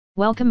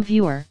Welcome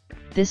viewer,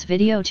 this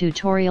video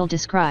tutorial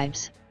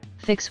describes,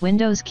 fix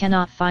Windows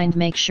cannot find.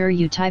 Make sure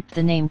you typed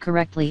the name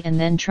correctly and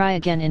then try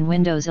again in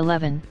Windows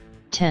 11,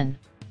 10.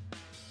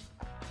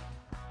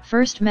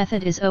 First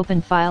method is open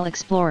File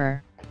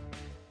Explorer.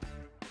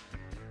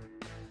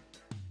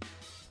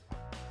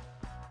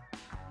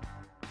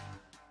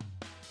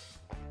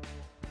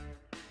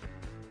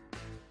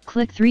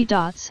 Click three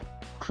dots,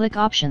 click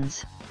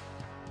Options.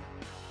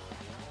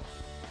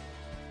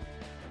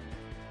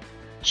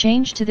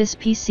 Change to this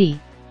PC,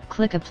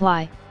 click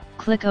Apply,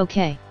 click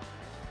OK.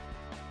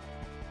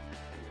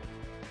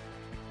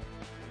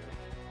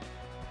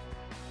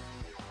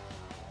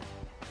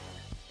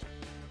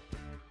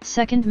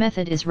 Second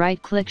method is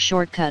right-click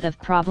shortcut of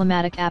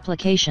problematic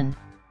application,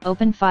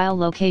 open file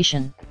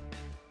location.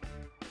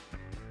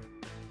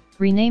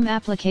 Rename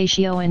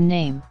application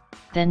name,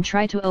 then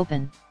try to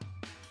open.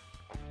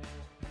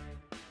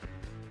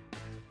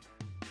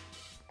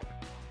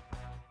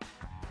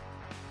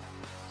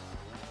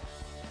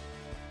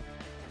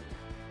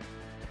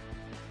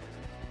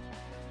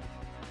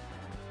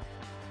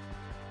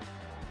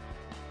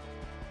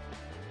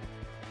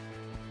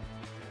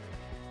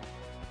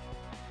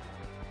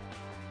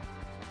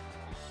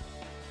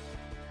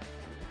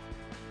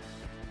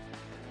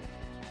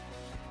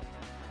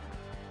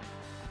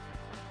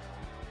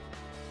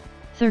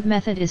 Third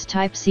method is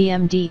type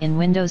CMD in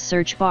Windows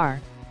search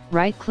bar,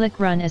 right-click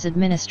Run as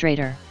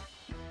administrator.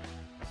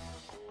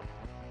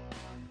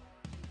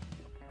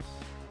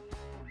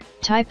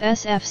 Type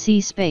SFC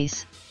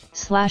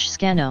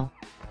 /scano.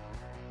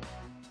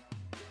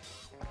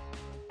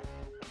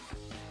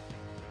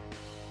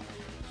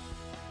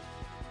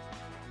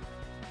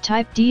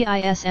 Type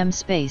DISM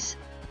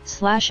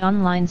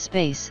 /online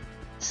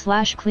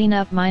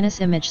 /cleanup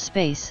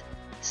 -image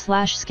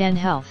 /scan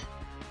health.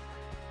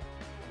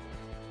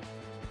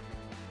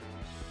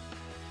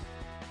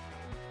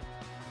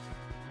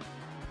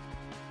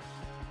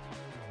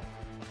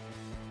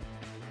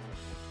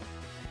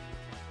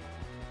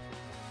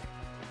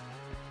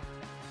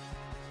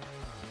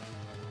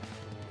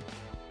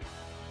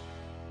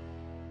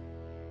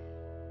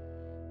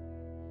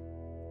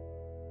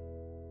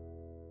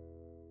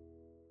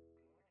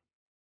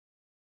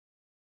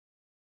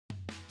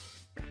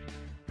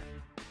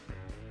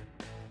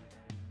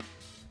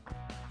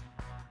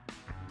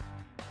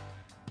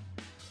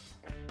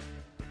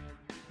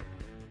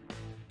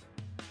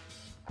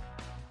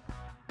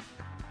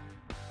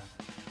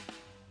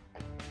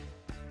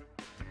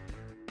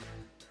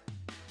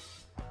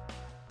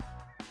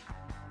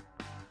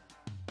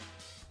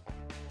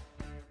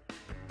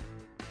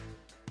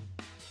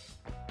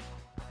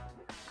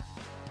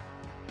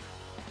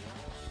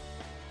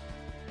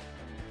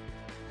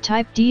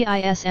 Type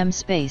DISM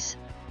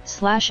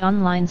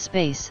 /online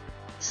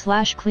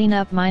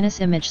 /cleanup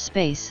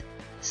 -image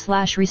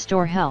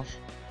 /restore health.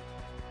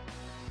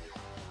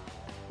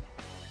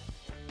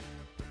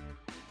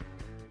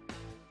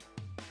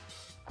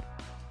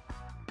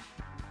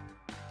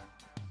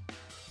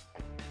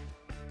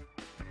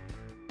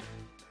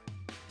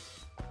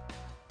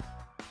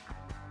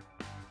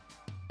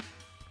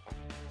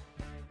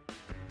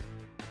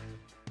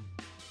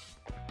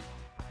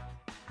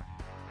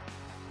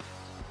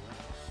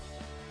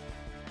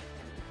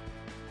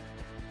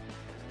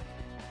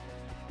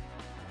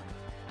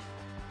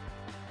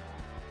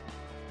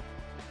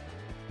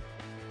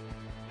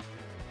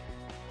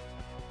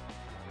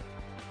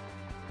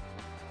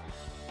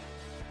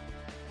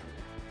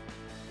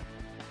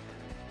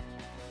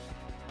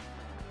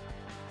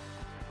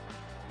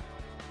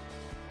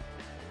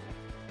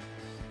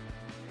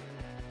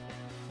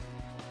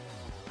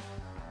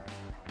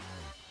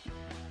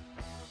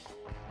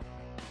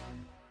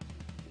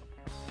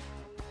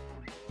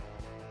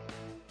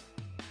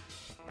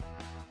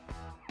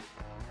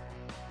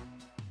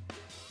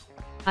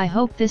 I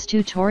hope this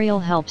tutorial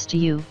helps to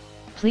you.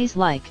 Please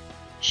like,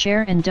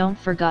 share and don't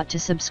forget to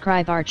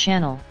subscribe our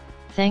channel.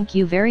 Thank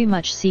you very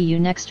much. See you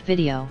next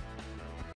video.